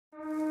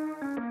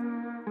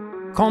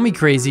Call me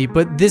crazy,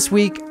 but this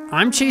week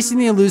I'm chasing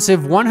the elusive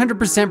 100%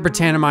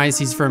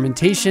 Brettanomyces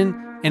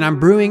fermentation, and I'm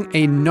brewing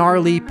a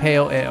gnarly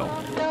pale ale.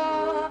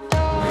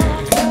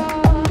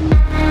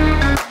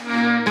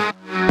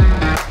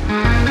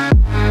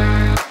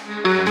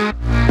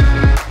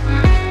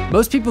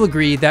 Most people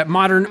agree that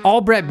modern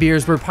all-Brett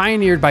beers were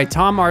pioneered by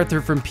Tom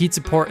Arthur from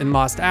Pizza Port in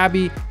Lost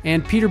Abbey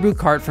and Peter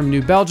Bouckaert from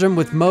New Belgium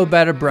with Mo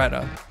Betta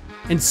Bretta,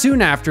 and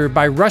soon after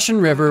by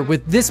Russian River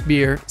with this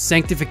beer,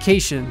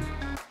 Sanctification.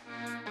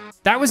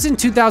 That was in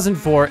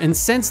 2004, and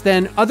since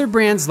then, other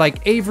brands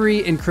like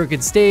Avery and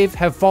Crooked Stave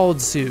have followed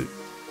suit.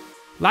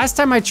 Last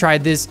time I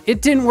tried this,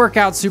 it didn't work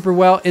out super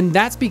well, and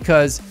that's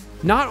because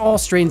not all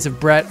strains of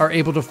Brett are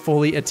able to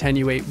fully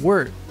attenuate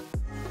wort.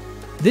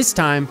 This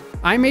time,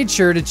 I made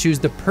sure to choose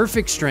the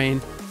perfect strain,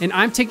 and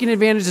I'm taking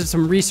advantage of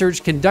some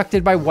research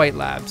conducted by White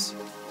Labs.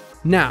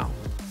 Now,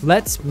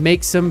 let's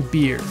make some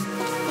beer.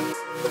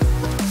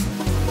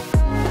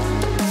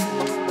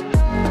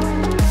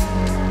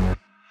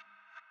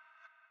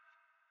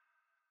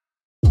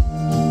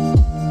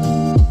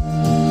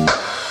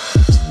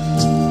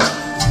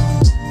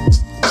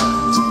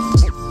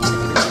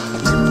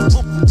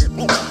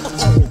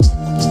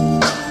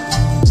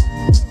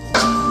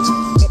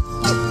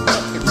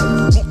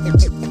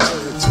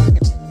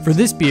 For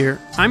this beer,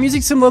 I'm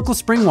using some local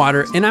spring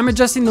water, and I'm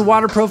adjusting the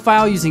water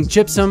profile using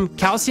gypsum,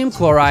 calcium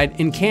chloride,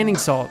 and canning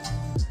salt.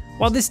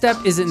 While this step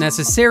isn't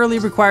necessarily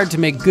required to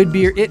make good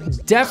beer,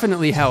 it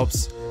definitely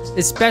helps,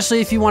 especially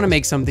if you want to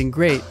make something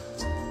great.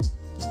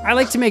 I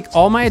like to make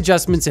all my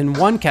adjustments in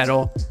one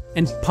kettle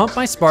and pump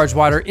my sparge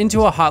water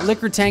into a hot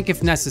liquor tank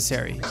if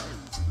necessary.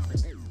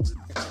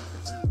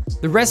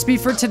 The recipe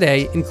for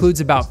today includes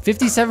about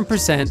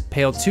 57%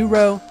 pale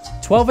 2-row,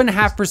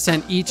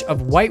 12.5% each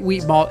of white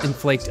wheat malt and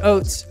flaked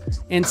oats,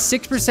 and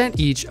 6%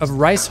 each of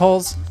rice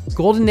hulls,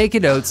 golden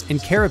naked oats, and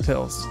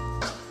carapils.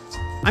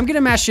 I'm gonna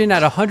mash in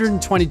at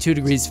 122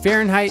 degrees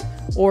Fahrenheit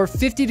or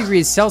 50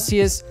 degrees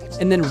Celsius,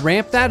 and then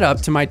ramp that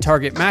up to my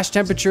target mash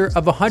temperature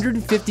of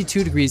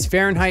 152 degrees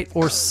Fahrenheit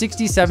or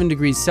 67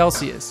 degrees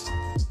Celsius.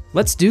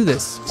 Let's do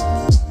this.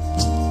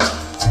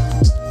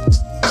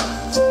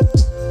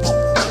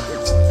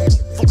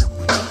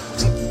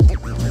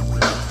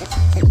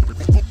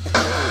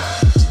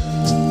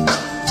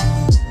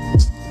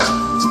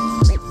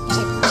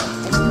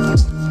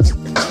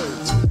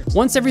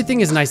 Once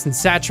everything is nice and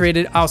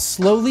saturated, I'll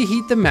slowly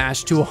heat the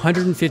mash to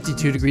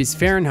 152 degrees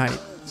Fahrenheit.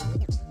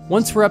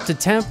 Once we're up to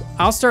temp,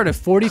 I'll start a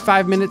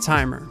 45-minute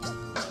timer.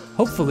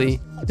 Hopefully,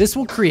 this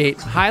will create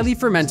highly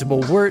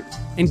fermentable wort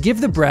and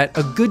give the Brett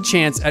a good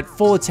chance at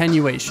full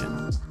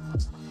attenuation.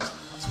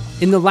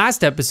 In the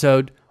last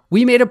episode,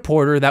 we made a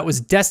porter that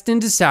was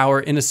destined to sour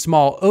in a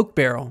small oak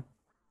barrel.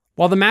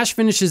 While the mash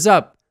finishes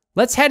up,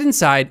 let's head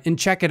inside and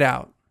check it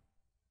out.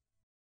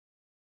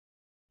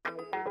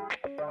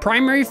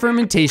 Primary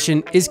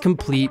fermentation is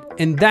complete,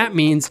 and that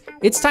means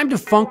it's time to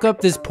funk up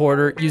this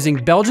porter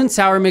using Belgian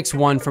Sour Mix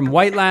 1 from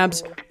White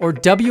Labs or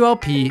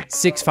WLP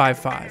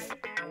 655.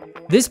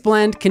 This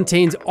blend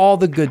contains all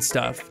the good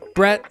stuff: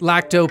 Brett,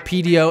 lacto,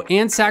 PDO,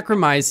 and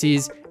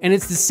Saccharomyces, and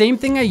it's the same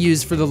thing I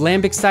used for the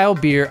lambic style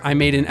beer I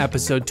made in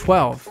episode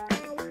 12.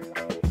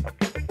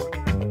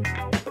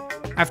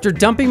 After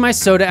dumping my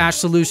soda ash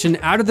solution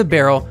out of the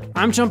barrel,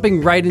 I'm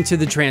jumping right into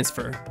the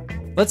transfer.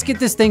 Let's get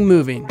this thing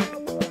moving.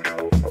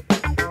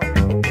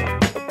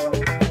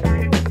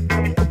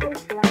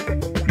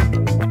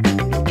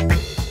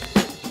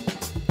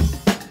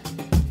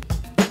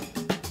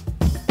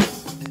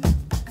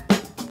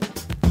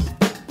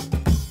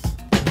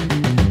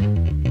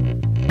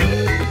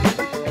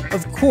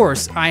 Of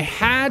course, I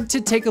had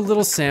to take a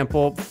little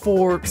sample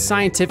for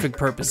scientific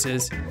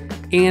purposes,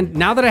 and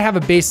now that I have a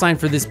baseline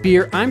for this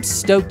beer, I'm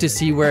stoked to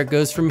see where it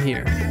goes from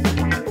here.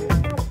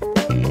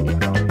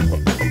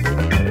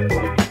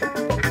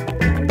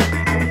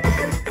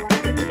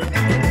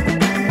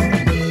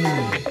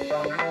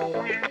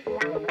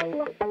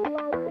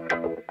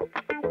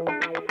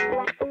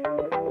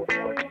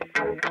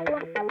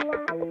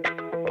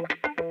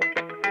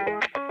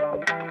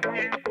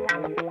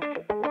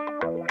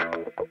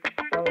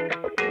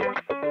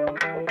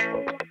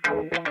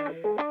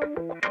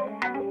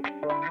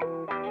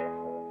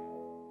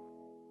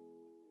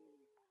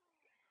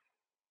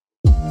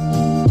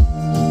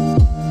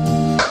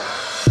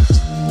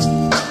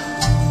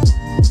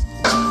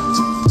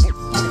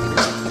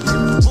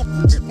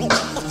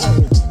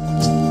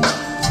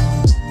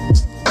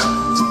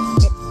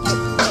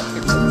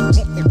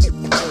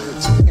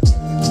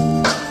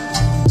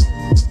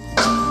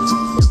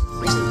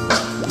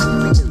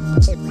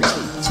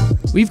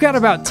 We've got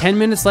about 10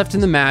 minutes left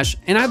in the mash,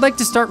 and I'd like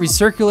to start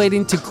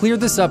recirculating to clear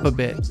this up a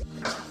bit.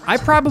 I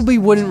probably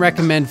wouldn't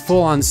recommend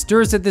full-on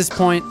stirs at this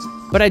point,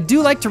 but I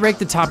do like to rake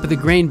the top of the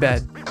grain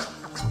bed.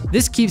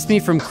 This keeps me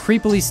from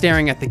creepily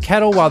staring at the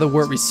kettle while the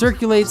wort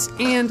recirculates,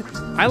 and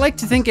I like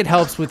to think it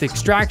helps with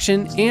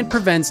extraction and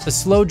prevents a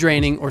slow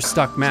draining or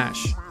stuck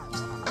mash.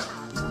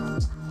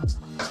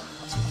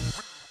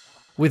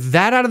 With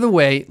that out of the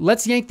way,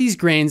 let's yank these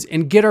grains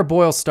and get our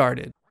boil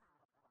started.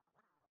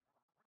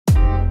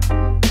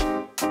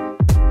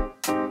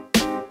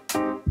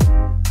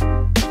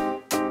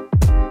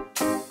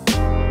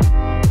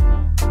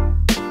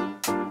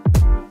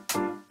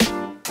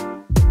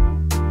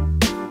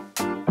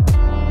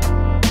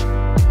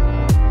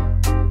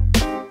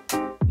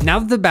 Now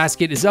that the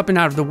basket is up and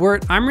out of the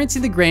wort, I'm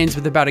rinsing the grains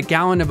with about a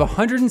gallon of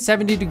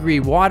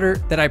 170-degree water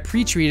that I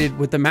pre-treated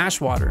with the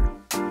mash water.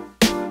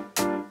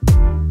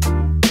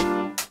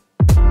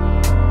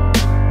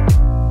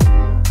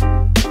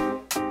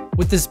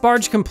 With the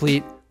sparge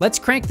complete, let's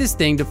crank this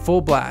thing to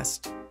full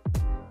blast.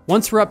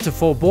 Once we're up to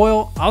full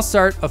boil, I'll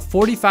start a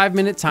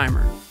 45-minute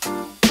timer.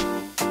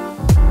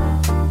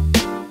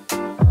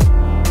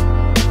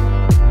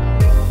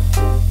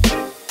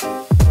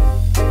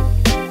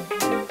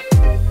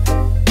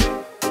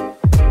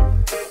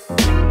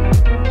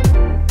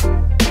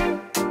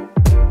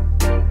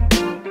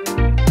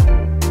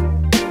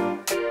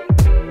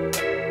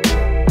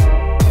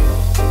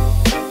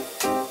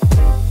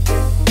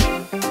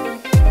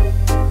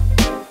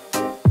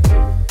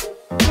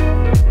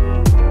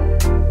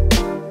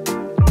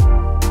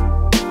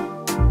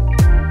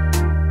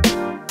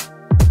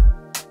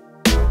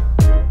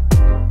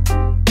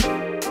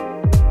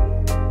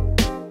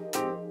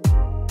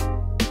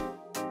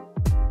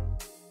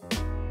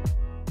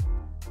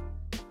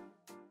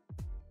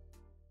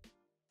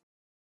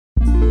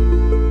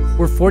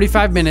 We're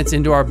 45 minutes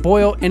into our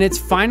boil, and it's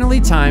finally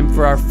time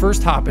for our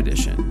first hop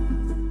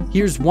addition.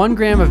 Here's 1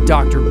 gram of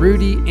Dr.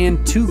 Rudy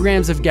and 2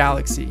 grams of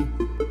Galaxy.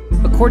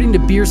 According to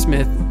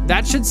Beersmith,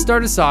 that should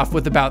start us off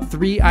with about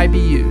 3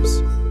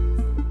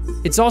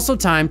 IBUs. It's also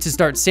time to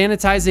start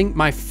sanitizing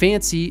my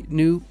fancy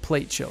new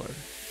plate chiller.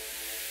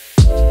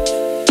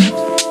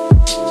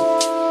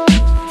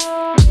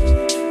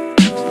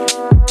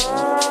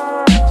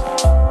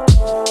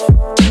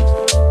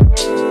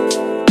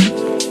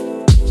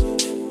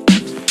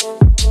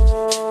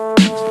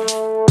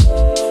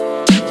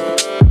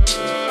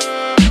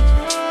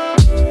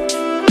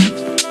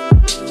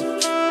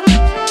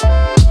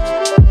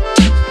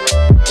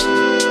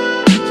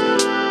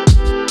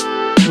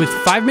 With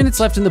 5 minutes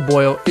left in the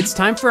boil, it's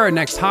time for our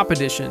next hop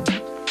addition.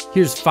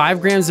 Here's 5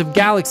 grams of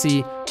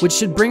Galaxy, which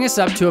should bring us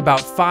up to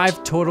about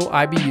 5 total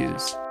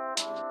IBUs.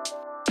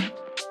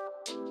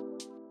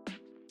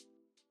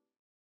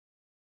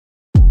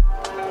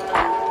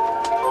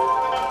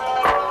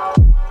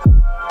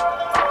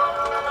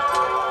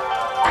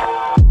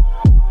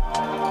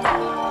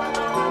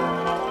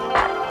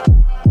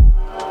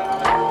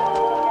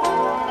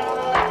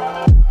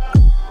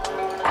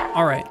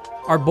 All right.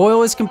 Our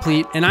boil is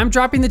complete, and I'm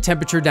dropping the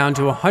temperature down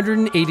to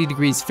 180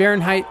 degrees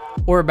Fahrenheit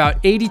or about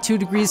 82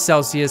 degrees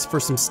Celsius for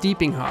some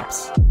steeping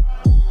hops.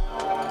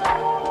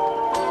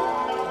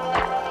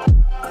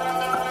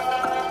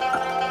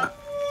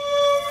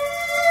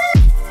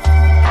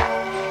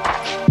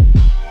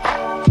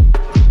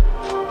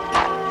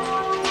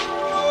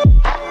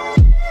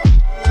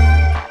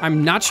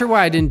 I'm not sure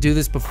why I didn't do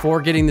this before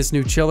getting this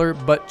new chiller,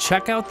 but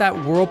check out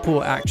that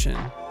whirlpool action.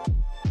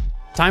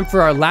 Time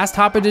for our last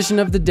hop addition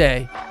of the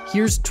day.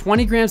 Here's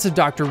 20 grams of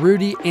Dr.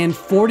 Rudy and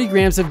 40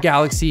 grams of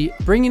Galaxy,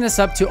 bringing us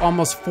up to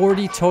almost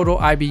 40 total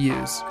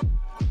IBUs.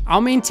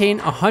 I'll maintain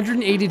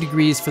 180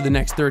 degrees for the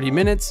next 30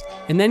 minutes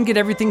and then get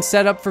everything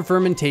set up for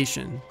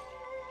fermentation.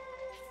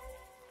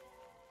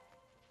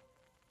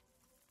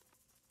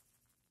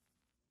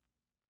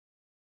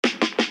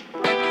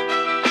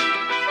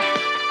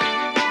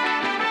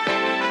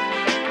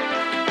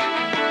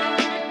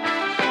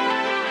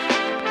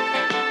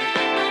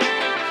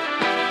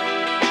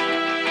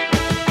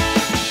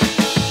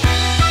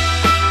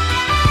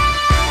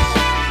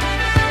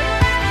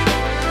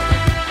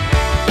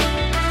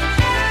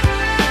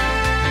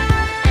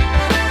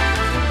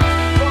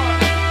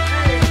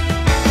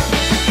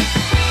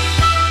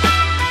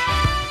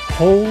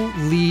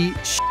 Holy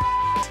shit.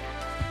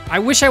 I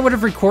wish I would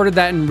have recorded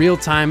that in real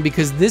time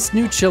because this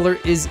new chiller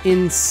is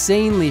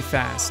insanely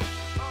fast.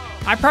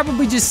 I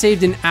probably just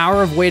saved an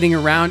hour of waiting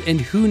around and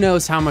who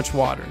knows how much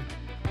water.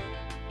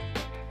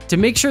 To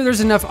make sure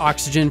there's enough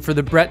oxygen for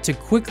the Brett to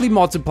quickly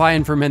multiply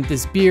and ferment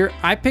this beer,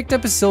 I picked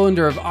up a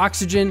cylinder of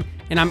oxygen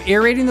and I'm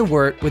aerating the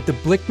wort with the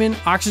Blickman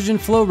oxygen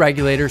flow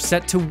regulator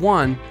set to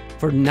 1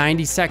 for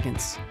 90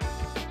 seconds.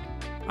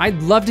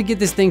 I'd love to get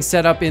this thing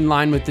set up in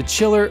line with the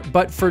chiller,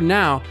 but for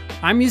now,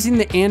 I'm using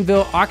the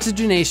Anvil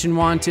oxygenation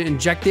wand to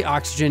inject the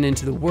oxygen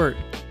into the wort.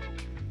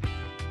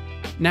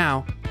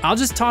 Now, I'll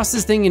just toss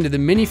this thing into the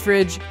mini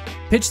fridge,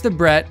 pitch the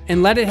Brett,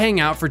 and let it hang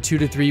out for 2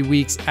 to 3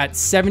 weeks at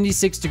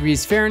 76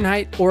 degrees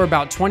Fahrenheit or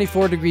about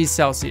 24 degrees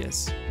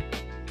Celsius.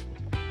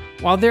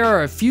 While there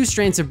are a few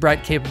strains of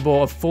Brett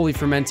capable of fully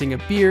fermenting a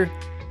beer,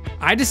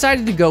 I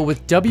decided to go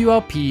with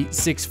WLP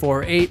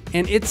 648,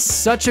 and it's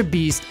such a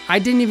beast, I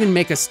didn't even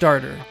make a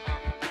starter.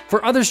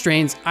 For other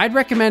strains, I'd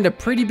recommend a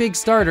pretty big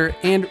starter,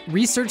 and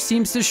research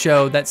seems to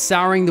show that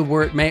souring the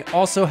wort may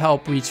also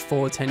help reach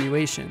full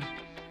attenuation.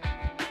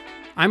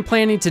 I'm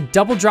planning to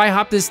double dry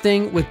hop this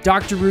thing with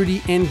Dr.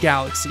 Rudy and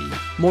Galaxy.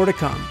 More to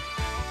come.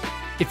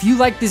 If you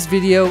like this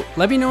video,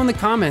 let me know in the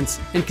comments,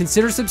 and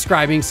consider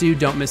subscribing so you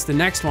don't miss the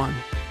next one.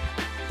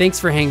 Thanks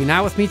for hanging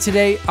out with me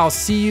today. I'll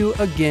see you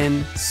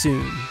again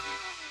soon.